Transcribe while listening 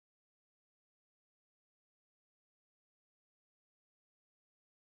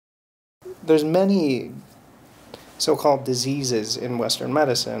there's many so-called diseases in Western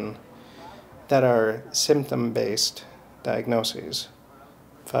medicine that are symptom-based diagnoses.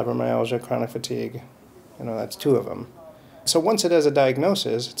 Fibromyalgia, chronic fatigue, that's two of them. So once it has a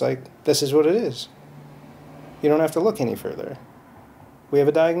diagnosis, it's like, this is what it is. You don't have to look any further. We have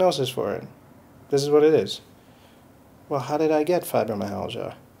a diagnosis for it. This is what it is. Well, how did I get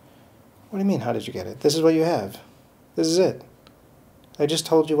fibromyalgia? What do you mean, how did you get it? This is what you have. This is it. I just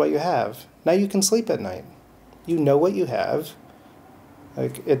told you what you have. Now you can sleep at night. You know what you have.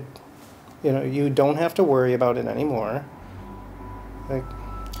 Like it, you don't have to worry about it anymore. Like,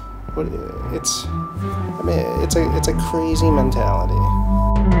 it's a crazy mentality.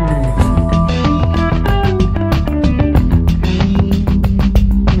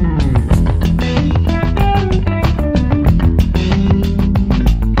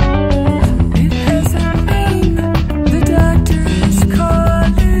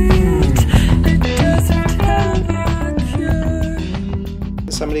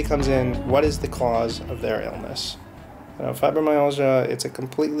 Somebody comes in, what is the cause of their illness? Fibromyalgia, it's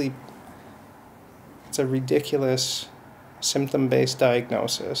a ridiculous symptom-based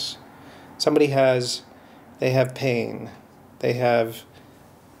diagnosis. They have pain. They have,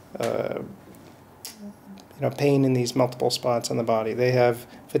 pain in these multiple spots on the body. They have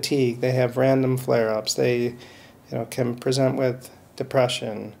fatigue. They have random flare-ups. They, can present with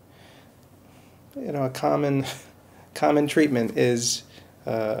depression. A common treatment is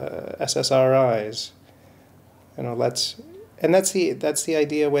SSRIs. That's the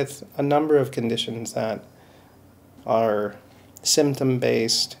idea with a number of conditions that are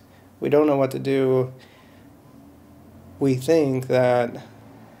symptom-based. We don't know what to do. We think that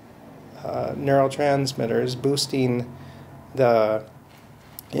neurotransmitters, boosting the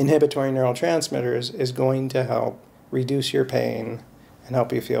inhibitory neurotransmitters, is going to help reduce your pain and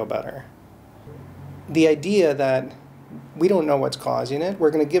help you feel better. The idea that we don't know what's causing it.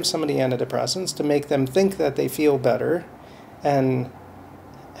 We're going to give somebody antidepressants to make them think that they feel better and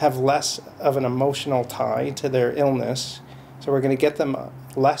have less of an emotional tie to their illness. So we're going to get them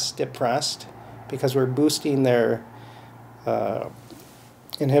less depressed because we're boosting their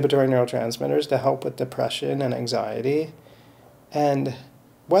inhibitory neurotransmitters to help with depression and anxiety. And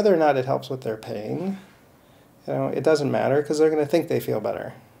whether or not it helps with their pain, it doesn't matter because they're going to think they feel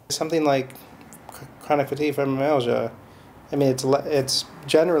better. Something like chronic fatigue, fibromyalgia, it's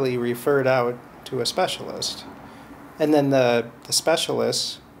generally referred out to a specialist. And then the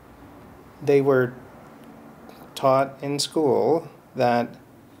specialists, they were taught in school that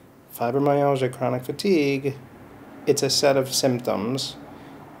fibromyalgia, chronic fatigue, it's a set of symptoms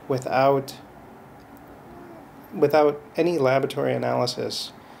without any laboratory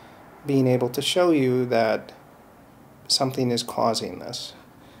analysis being able to show you that something is causing this.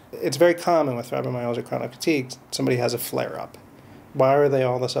 It's very common with fibromyalgia, chronic fatigue, somebody has a flare-up. Why are they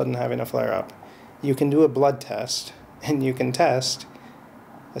all of a sudden having a flare-up? You can do a blood test, and you can test,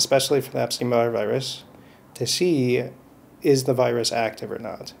 especially for the Epstein-Barr virus, to see is the virus active or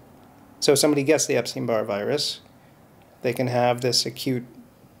not. So if somebody gets the Epstein-Barr virus, they can have this acute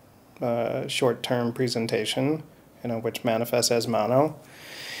short-term presentation, which manifests as mono.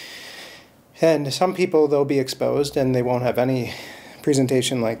 And some people, they'll be exposed and they won't have any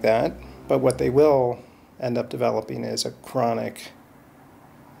presentation like that, but what they will end up developing is a chronic,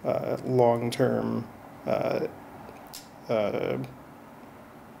 long-term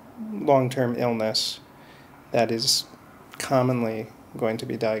illness that is commonly going to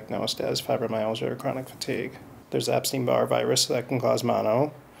be diagnosed as fibromyalgia or chronic fatigue. There's the Epstein-Barr virus that can cause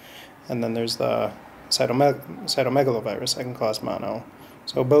mono, and then there's the cytomegalovirus that can cause mono.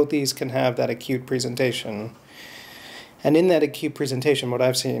 So both these can have that acute presentation. And in that acute presentation, what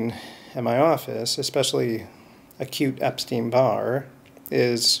I've seen in my office, especially acute Epstein-Barr,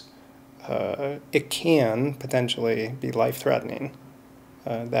 is it can potentially be life-threatening,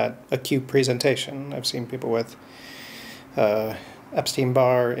 that acute presentation. I've seen people with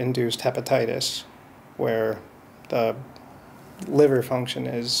Epstein-Barr-induced hepatitis, where the liver function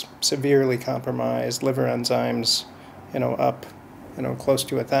is severely compromised, liver enzymes, up, close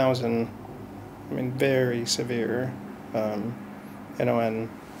to 1,000, very severe. And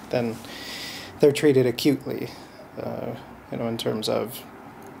then they're treated acutely, in terms of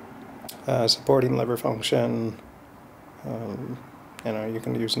supporting liver function. You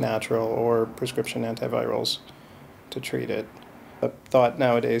can use natural or prescription antivirals to treat it. The thought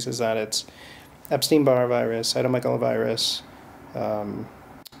nowadays is that it's Epstein-Barr virus, cytomegalovirus,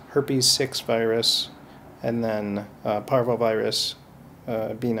 herpes 6 virus, and then parvovirus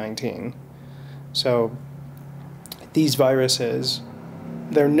B19. So these viruses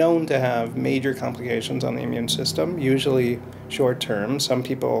They're known to have major complications on the immune system, usually short term. Some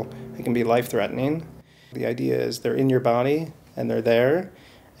people, it can be life-threatening. The idea is they're in your body and they're there,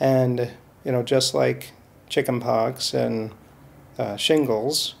 and just like chickenpox and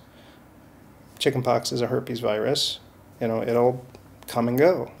shingles, chickenpox is a herpes virus. It'll come and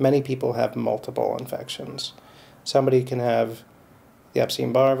go. Many people have multiple infections. Somebody can have the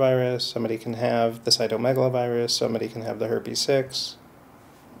Epstein-Barr virus, somebody can have the cytomegalovirus, somebody can have the herpes 6.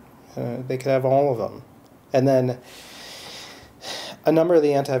 They could have all of them. And then a number of the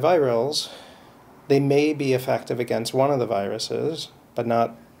antivirals, they may be effective against one of the viruses, but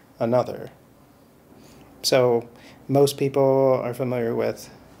not another. So most people are familiar with,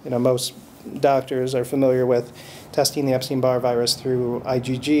 most doctors are familiar with testing the Epstein-Barr virus through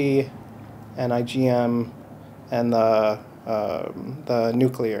IgG and IgM and the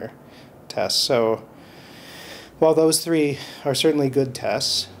nuclear tests. So while those three are certainly good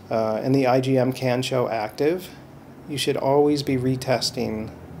tests, and the IgM can show active, you should always be retesting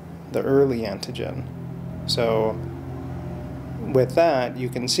the early antigen. So with that, you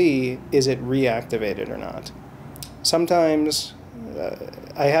can see, is it reactivated or not? Sometimes,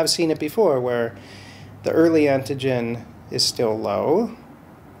 I have seen it before where the early antigen is still low,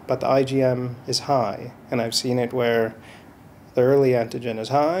 but the IgM is high. And I've seen it where the early antigen is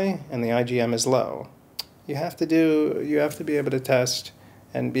high and the IgM is low. You have to be able to test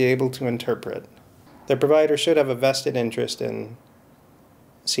and be able to interpret. The provider should have a vested interest in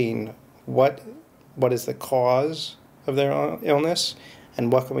seeing what is the cause of their illness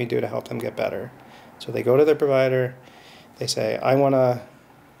and what can we do to help them get better. So they go to their provider, they say, I want a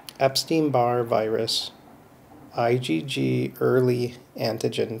Epstein-Barr virus IgG early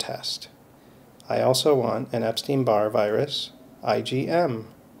antigen test. I also want an Epstein-Barr virus IgM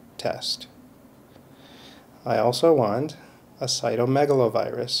test. I also want a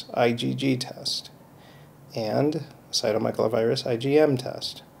cytomegalovirus IgG test and a cytomegalovirus IgM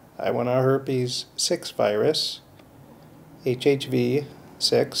test. I want a herpes 6 virus HHV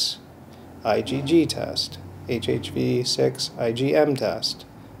 6 IgG test, HHV 6 IgM test,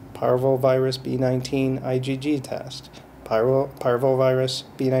 parvovirus B19 IgG test, parvovirus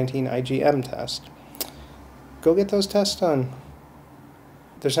B19 IgM test. Go get those tests done.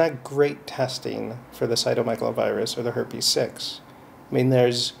 There's not great testing for the cytomegalovirus or the herpes 6. I mean,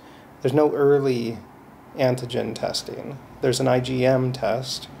 there's no early antigen testing. There's an IgM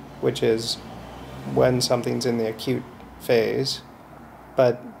test, which is when something's in the acute phase,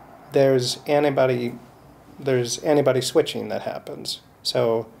 but there's antibody switching that happens.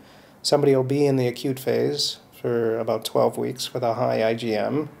 So somebody will be in the acute phase for about 12 weeks with a high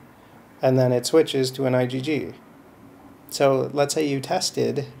IgM, and then it switches to an IgG. So let's say you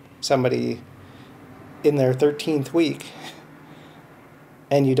tested somebody in their 13th week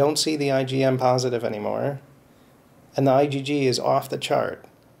and you don't see the IgM positive anymore, and the IgG is off the chart.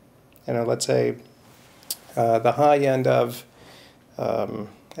 Let's say the high end of, I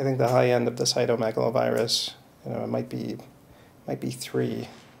think the high end of the cytomegalovirus, it might be 3,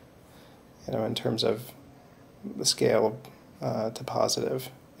 in terms of the scale to positive.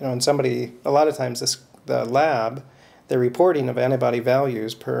 And somebody, a lot of times the lab, their reporting of antibody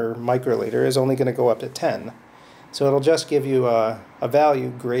values per microliter is only going to go up to 10. So it'll just give you a value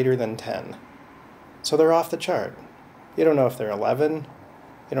greater than 10. So they're off the chart. You don't know if they're 11,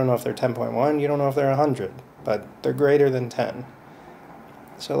 you don't know if they're 10.1, you don't know if they're 100, but they're greater than 10.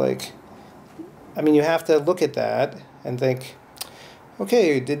 So you have to look at that and think,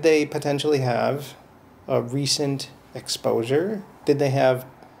 okay, did they potentially have a recent exposure? Did they have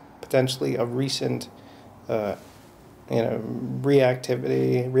potentially a recent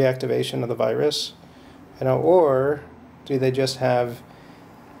reactivation of the virus? Or do they just have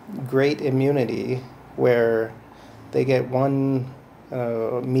great immunity where they get one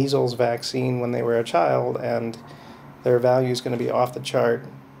measles vaccine when they were a child and their value is going to be off the chart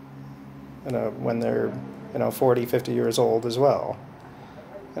when they're 40, 50 years old as well.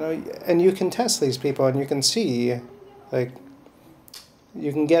 And you can test these people and you can see,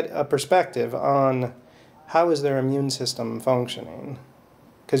 you can get a perspective on how is their immune system functioning.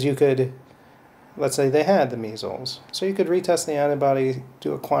 Because you could, let's say they had the measles, so you could retest the antibody,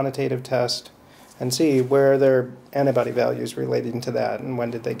 do a quantitative test, and see where their antibody values relating to that and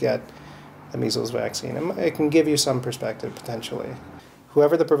when did they get the measles vaccine. It can give you some perspective potentially.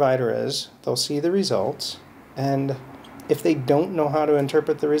 Whoever the provider is, they'll see the results, and if they don't know how to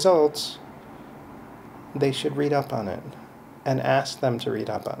interpret the results, they should read up on it and ask them to read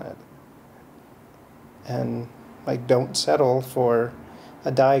up on it. And don't settle for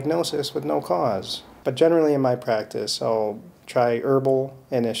a diagnosis with no cause. But generally in my practice, I'll try herbal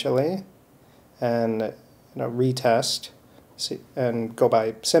initially, and retest, and go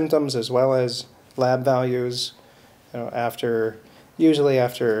by symptoms as well as lab values. Usually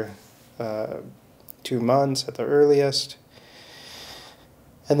after 2 months at the earliest,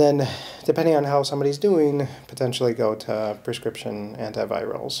 and then depending on how somebody's doing, potentially go to prescription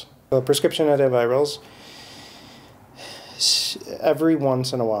antivirals. So prescription antivirals, every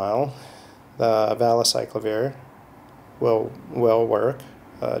once in a while, the valacyclovir will work.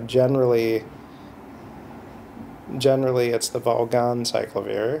 Generally it's the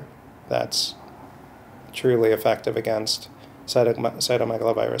valganciclovir that's truly effective against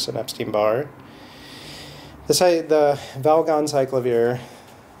cytomegalovirus and Epstein-Barr. The valganciclovir,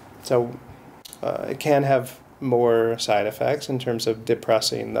 so it can have more side effects in terms of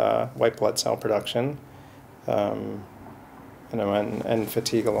depressing the white blood cell production, and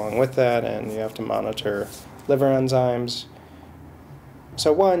fatigue along with that, and you have to monitor liver enzymes.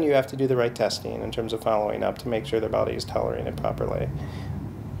 So one, you have to do the right testing in terms of following up to make sure their body is tolerating it properly.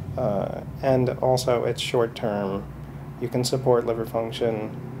 And also it's short term. You can support liver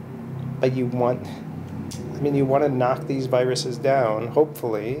function, but you want to knock these viruses down,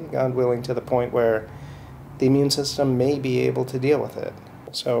 hopefully, God willing, to the point where the immune system may be able to deal with it.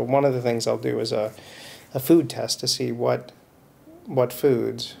 So one of the things I'll do is a food test to see what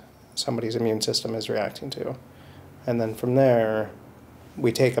foods somebody's immune system is reacting to. And then from there,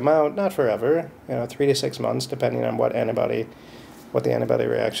 we take them out, not forever, 3 to 6 months, depending on what the antibody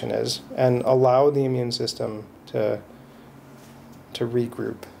reaction is, and allow the immune system to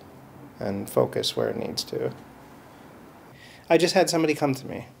regroup and focus where it needs to. I just had somebody come to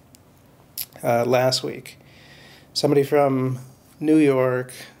me last week. Somebody from New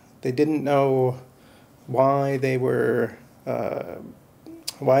York. They didn't know why they were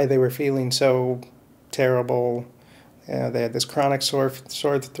feeling so terrible. They had this chronic sore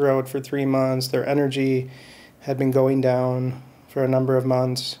throat for 3 months. Their energy had been going down for a number of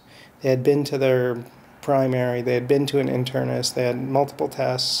months. They had been to their primary. They had been to an internist. They had multiple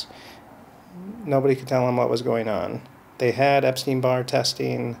tests. Nobody could tell them what was going on. They had Epstein-Barr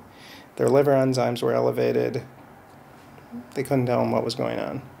testing. Their liver enzymes were elevated. They couldn't tell them what was going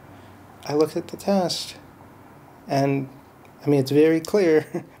on. I looked at the test, and it's very clear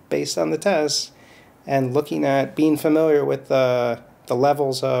based on the tests and looking at being familiar with the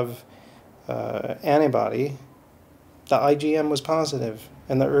levels of antibody. The IgM was positive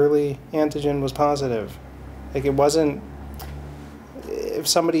and the early antigen was positive. Like, it wasn't, if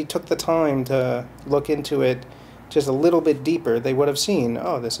somebody took the time to look into it just a little bit deeper, they would have seen,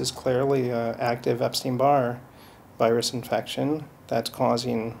 oh, this is clearly active Epstein-Barr virus infection that's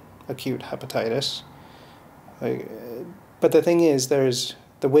causing acute hepatitis. But the thing is, there's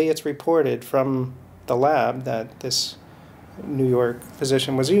the way it's reported from the lab that this New York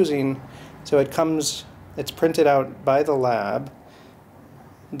physician was using. So it's printed out by the lab,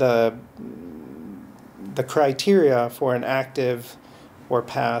 the criteria for an active or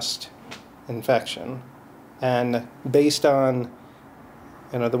past infection. And based on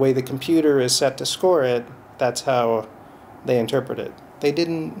the way the computer is set to score it, that's how they interpret it. They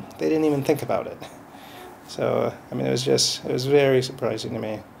didn't even think about it. So it was very surprising to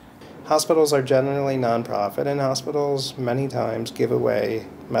me. Hospitals are generally nonprofit, and hospitals many times give away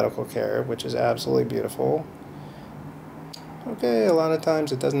medical care, which is absolutely beautiful. Okay, a lot of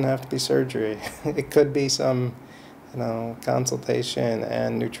times it doesn't have to be surgery. It could be some, consultation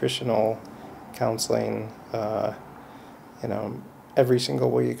and nutritional counseling, every single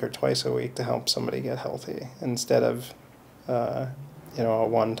week or twice a week to help somebody get healthy, instead of, a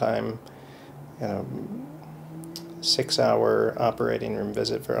one-time, 6-hour operating room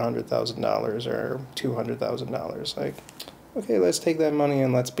visit for $100,000 or $200,000. Like, okay, let's take that money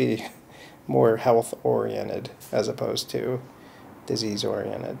and let's be more health-oriented as opposed to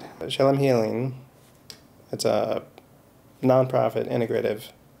disease-oriented. Shalem Healing, it's a nonprofit,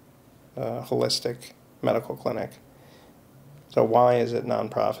 integrative, holistic medical clinic. So why is it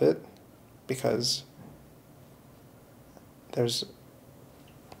nonprofit? Because there's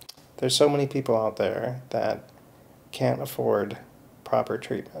so many people out there that can't afford proper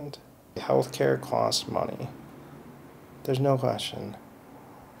treatment. Healthcare costs money. There's no question.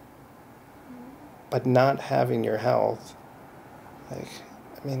 But not having your health,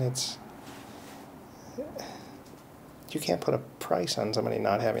 you can't put a price on somebody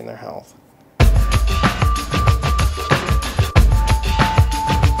not having their health.